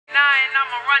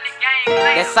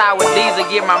That side with Diesel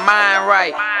get my mind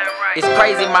right. It's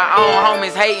crazy, my own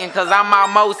homies hating, cause I'm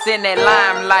almost in that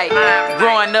limelight.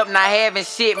 Growing up not having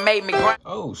shit made me grind.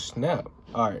 Oh snap.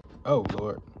 Alright. Oh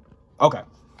Lord. Okay.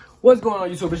 What's going on,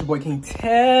 YouTube? It's your boy King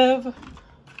Tev.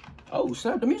 Oh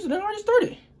snap, the music done already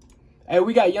started. Hey,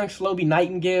 we got young Slo-Be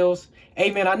Nightingales.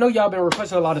 Hey man, I know y'all been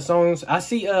requesting a lot of songs. I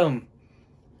see dang,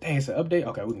 it's an update.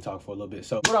 Okay, we can talk for a little bit.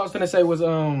 So what I was finna say was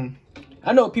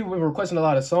I know people been requesting a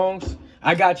lot of songs.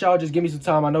 I got y'all, just give me some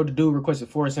time. I know the dude requested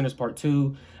Forest Centers Part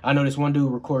 2. I know this one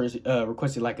dude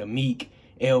requested like a Meek,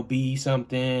 LB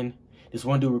something. This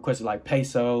one dude requested like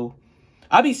Peso.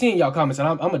 I be seeing y'all comments and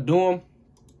I'm gonna do them.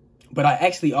 But I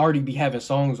actually already be having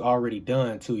songs already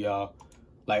done too, y'all.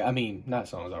 Like, I mean, not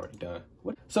songs already done.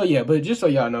 So yeah, but just so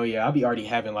y'all know, yeah, I'll be already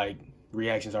having like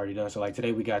reactions already done. So like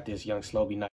today we got this young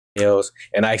Slo-Be Nightingales,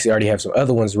 and I actually already have some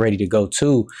other ones ready to go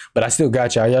too. But I still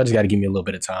got y'all. Y'all just gotta give me a little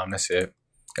bit of time. That's it.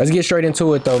 Let's get straight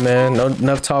into it though, man. No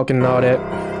enough talking and all that.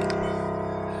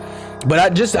 But I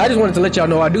just wanted to let y'all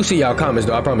know I do see y'all comments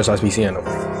though. I promise I'll be seeing them.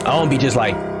 I don't be just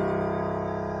like, you know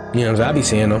what I'm saying? I be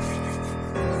seeing them.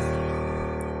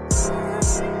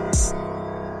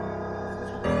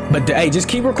 But hey, just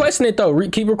keep requesting it though.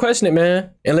 Keep requesting it,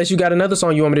 man. Unless you got another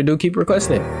song you want me to do, keep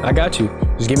requesting it. I got you.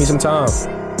 Just give me some time.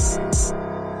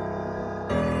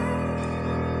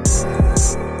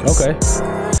 Okay.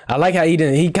 I like how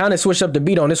he kind of switched up the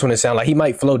beat on this one. It sounds like he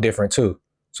might flow different too.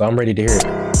 So I'm ready to hear it.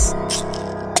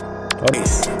 Okay.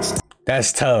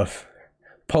 That's tough.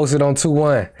 Posted on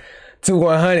 2-1.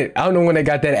 2-100. I don't know when they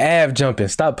got that Av jumping.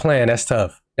 Stop playing. That's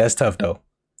tough. That's tough though.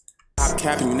 Stop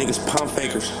capping, you niggas pump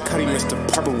fakers. Cuddy Mr.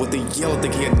 Purple with the yellow,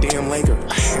 think he a damn Laker.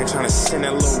 I ain't trying to send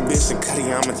that little bitch and Cuddy,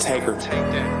 I'ma take her.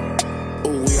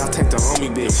 Ooh, I'll take the homie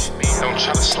bitch. Don't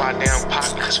try to slide down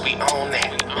pocket, cause we own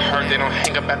that. Heard they don't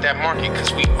hang up at that market,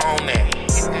 cause we own that.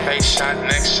 Face shot,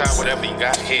 next shot, whatever you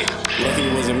got hit. Lucky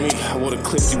it wasn't me, I would've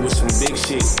clipped you with some big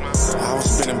shit. I was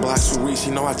spinning blocks with Reese,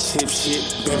 you know I chip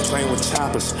shit. Been playing with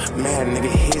choppers, mad nigga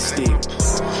hit stick.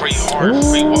 Free hard,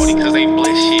 free Wody, cause they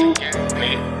bliss shit.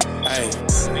 Hey,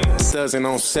 dozen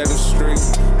on 7th Street.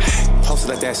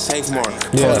 Posted at that safe mark.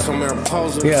 Yeah. From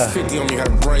Mariposa, yeah. 50 on me, got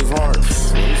a brave heart.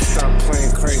 Stop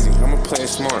playing crazy, I'ma play it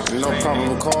smart. No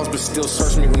probable cause, but still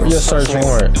search me with no search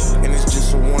warrant. And it's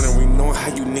just a warning, we know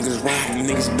how you niggas rap. You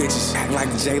niggas bitches act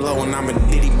like J-Lo and I'm a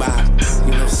Diddy Bob.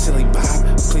 You know, silly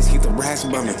Bob, please keep the racks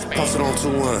bumming. Posted on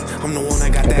 2-1, I'm the one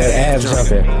that got that ab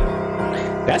jumping.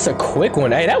 That's a quick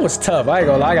one. Hey, that was tough. I ain't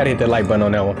gonna lie, I gotta hit the like button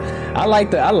on that one. I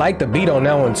like the beat on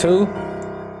that one too.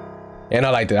 And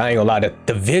I ain't gonna lie,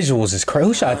 the visuals is crazy.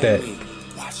 Who shot that?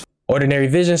 Ordinary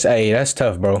Visions? Hey, that's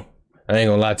tough, bro. I ain't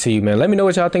gonna lie to you, man. Let me know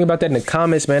what y'all think about that in the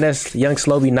comments, man. That's young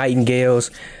Slo-Be Nightingales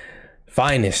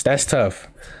finest. That's tough.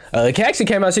 It actually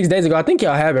came out 6 days ago. I think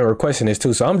y'all have been requesting this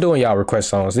too, so I'm doing y'all request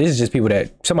songs. This is just people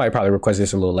that somebody probably requested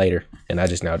this a little later, and I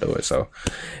just now do it. So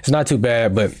it's not too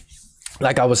bad, but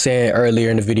like I was saying earlier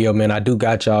in the video, man, I do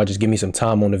got y'all. Just give me some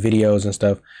time on the videos and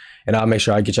stuff, and I'll make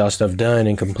sure I get y'all stuff done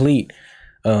and complete.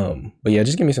 But yeah,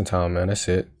 just give me some time, man. That's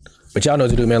it. But y'all know what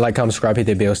to do, man. Like, comment, subscribe, hit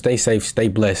that bell. Stay safe, stay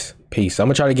blessed. Peace. I'm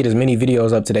gonna try to get as many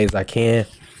videos up today as I can.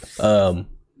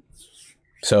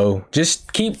 So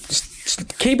just keep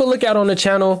a lookout on the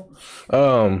channel.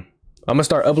 I'm gonna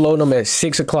start uploading them at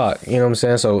 6 o'clock. You know what I'm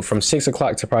saying? So from 6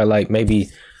 o'clock to probably like maybe,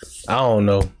 I don't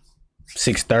know,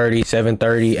 6:30,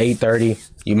 7:30, 8:30.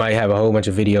 You might have a whole bunch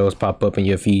of videos pop up in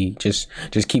your feed. Just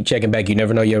keep checking back. You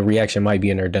never know, your reaction might be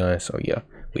in there done. So yeah,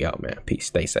 we out, man. Peace.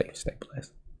 Stay safe. Stay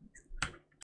blessed.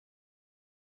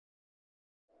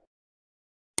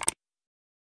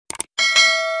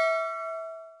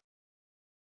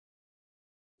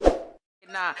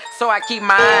 So I keep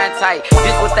my eye tight.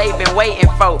 This what they been waiting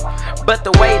for, but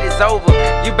the wait is over.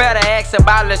 You better ask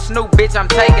about Lil Snoop, bitch, I'm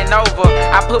taking over.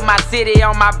 I put my city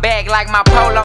on my back like my polo.